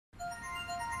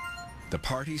The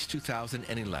Party's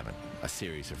 2011, a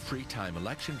series of free-time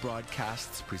election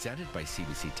broadcasts presented by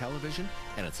CBC Television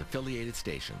and its affiliated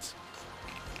stations.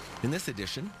 In this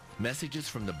edition, messages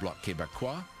from the Bloc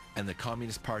Québécois and the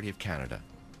Communist Party of Canada.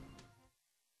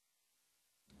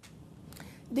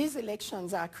 These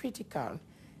elections are critical.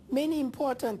 Many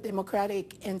important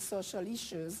democratic and social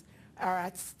issues are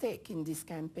at stake in this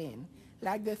campaign,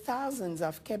 like the thousands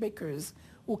of Quebecers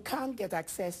who can't get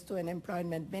access to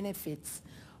unemployment benefits,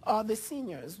 or the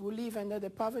seniors who live under the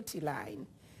poverty line.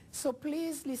 So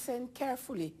please listen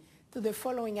carefully to the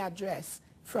following address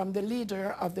from the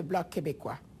leader of the Bloc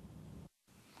Québécois.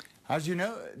 As you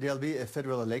know, there'll be a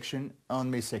federal election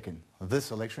on May 2nd. This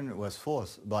election was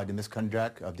forced by the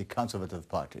misconduct of the Conservative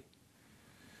Party.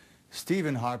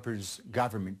 Stephen Harper's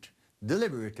government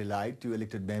deliberately lied to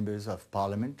elected members of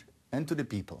Parliament and to the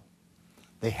people.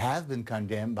 They have been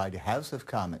condemned by the House of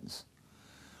Commons.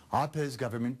 Harper's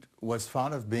government was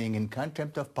found of being in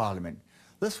contempt of Parliament.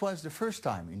 This was the first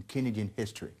time in Canadian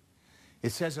history.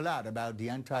 It says a lot about the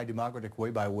anti-democratic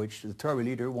way by which the Tory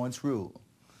leader once ruled.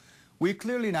 We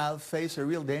clearly now face a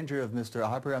real danger of Mr.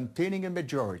 Harper obtaining a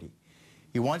majority.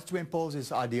 He wants to impose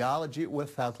his ideology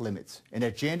without limits, an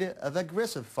agenda of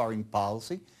aggressive foreign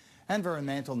policy,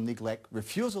 environmental neglect,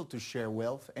 refusal to share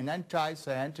wealth, and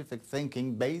anti-scientific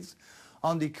thinking based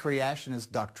on the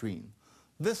creationist doctrine.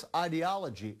 This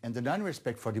ideology and the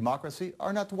non-respect for democracy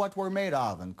are not what we're made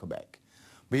of in Quebec.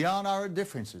 Beyond our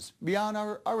differences, beyond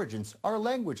our origins, our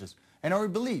languages, and our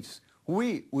beliefs,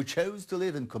 we who chose to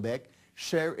live in Quebec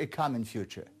share a common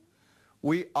future.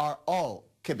 We are all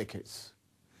Quebecers,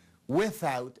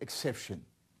 without exception.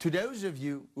 To those of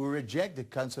you who reject the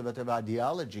conservative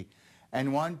ideology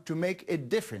and want to make a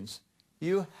difference,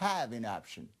 you have an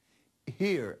option.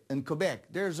 Here in Quebec,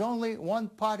 there's only one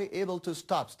party able to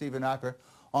stop Stephen Harper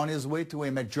on his way to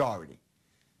a majority.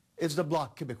 It's the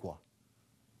Bloc Québécois.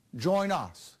 Join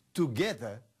us.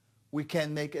 Together, we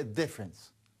can make a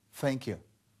difference. Thank you.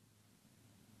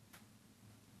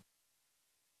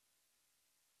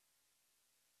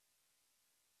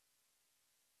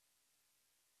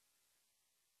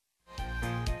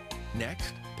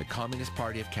 Next, the Communist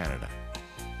Party of Canada.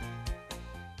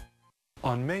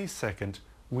 On May 2nd,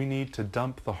 we need to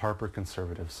dump the Harper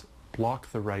Conservatives,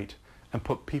 block the right, and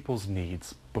put people's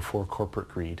needs before corporate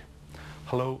greed.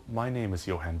 Hello, my name is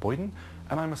Johan Boyden,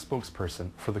 and I'm a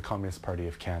spokesperson for the Communist Party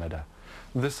of Canada.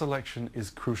 This election is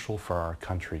crucial for our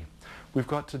country. We've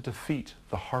got to defeat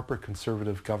the Harper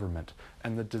Conservative government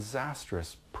and the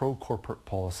disastrous pro-corporate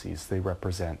policies they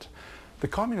represent. The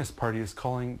Communist Party is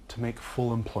calling to make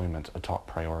full employment a top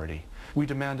priority. We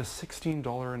demand a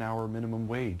 $16 an hour minimum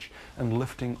wage and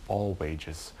lifting all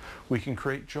wages. We can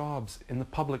create jobs in the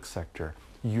public sector,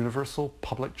 universal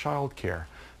public childcare,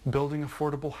 building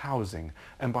affordable housing,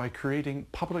 and by creating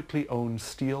publicly owned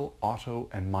steel, auto,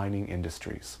 and mining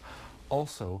industries.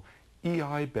 Also,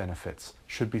 EI benefits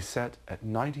should be set at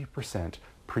 90%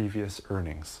 previous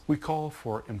earnings. We call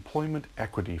for employment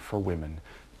equity for women,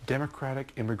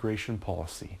 democratic immigration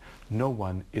policy, no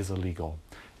one is illegal,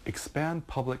 expand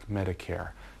public Medicare,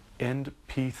 end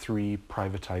P3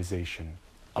 privatization,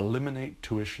 eliminate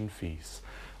tuition fees,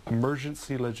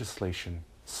 emergency legislation,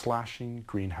 slashing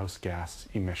greenhouse gas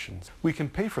emissions. We can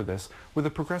pay for this with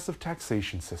a progressive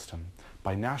taxation system,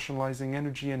 by nationalizing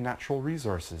energy and natural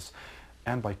resources,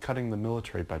 and by cutting the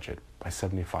military budget by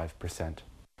 75%.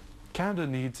 Canada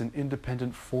needs an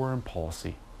independent foreign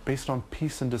policy based on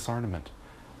peace and disarmament,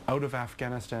 out of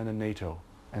Afghanistan and NATO,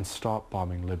 and stop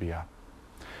bombing Libya.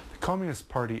 The Communist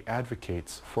Party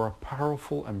advocates for a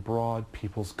powerful and broad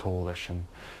people's coalition,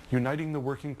 uniting the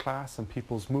working class and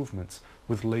people's movements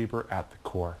with labor at the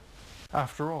core.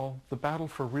 After all, the battle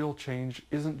for real change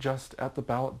isn't just at the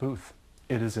ballot booth.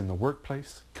 It is in the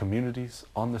workplace, communities,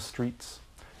 on the streets.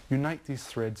 Unite these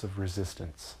threads of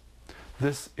resistance.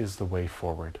 This is the way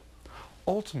forward.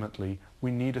 Ultimately,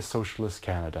 we need a socialist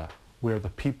Canada, where the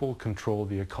people control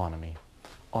the economy.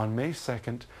 On May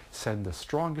 2nd, send the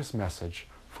strongest message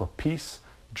for peace,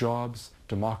 jobs,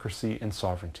 democracy, and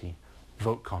sovereignty.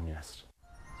 Vote Communist.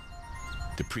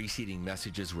 The preceding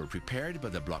messages were prepared by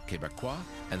the Bloc Québécois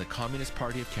and the Communist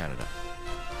Party of Canada.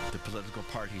 The political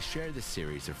parties share this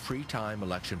series of free-time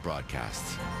election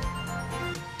broadcasts.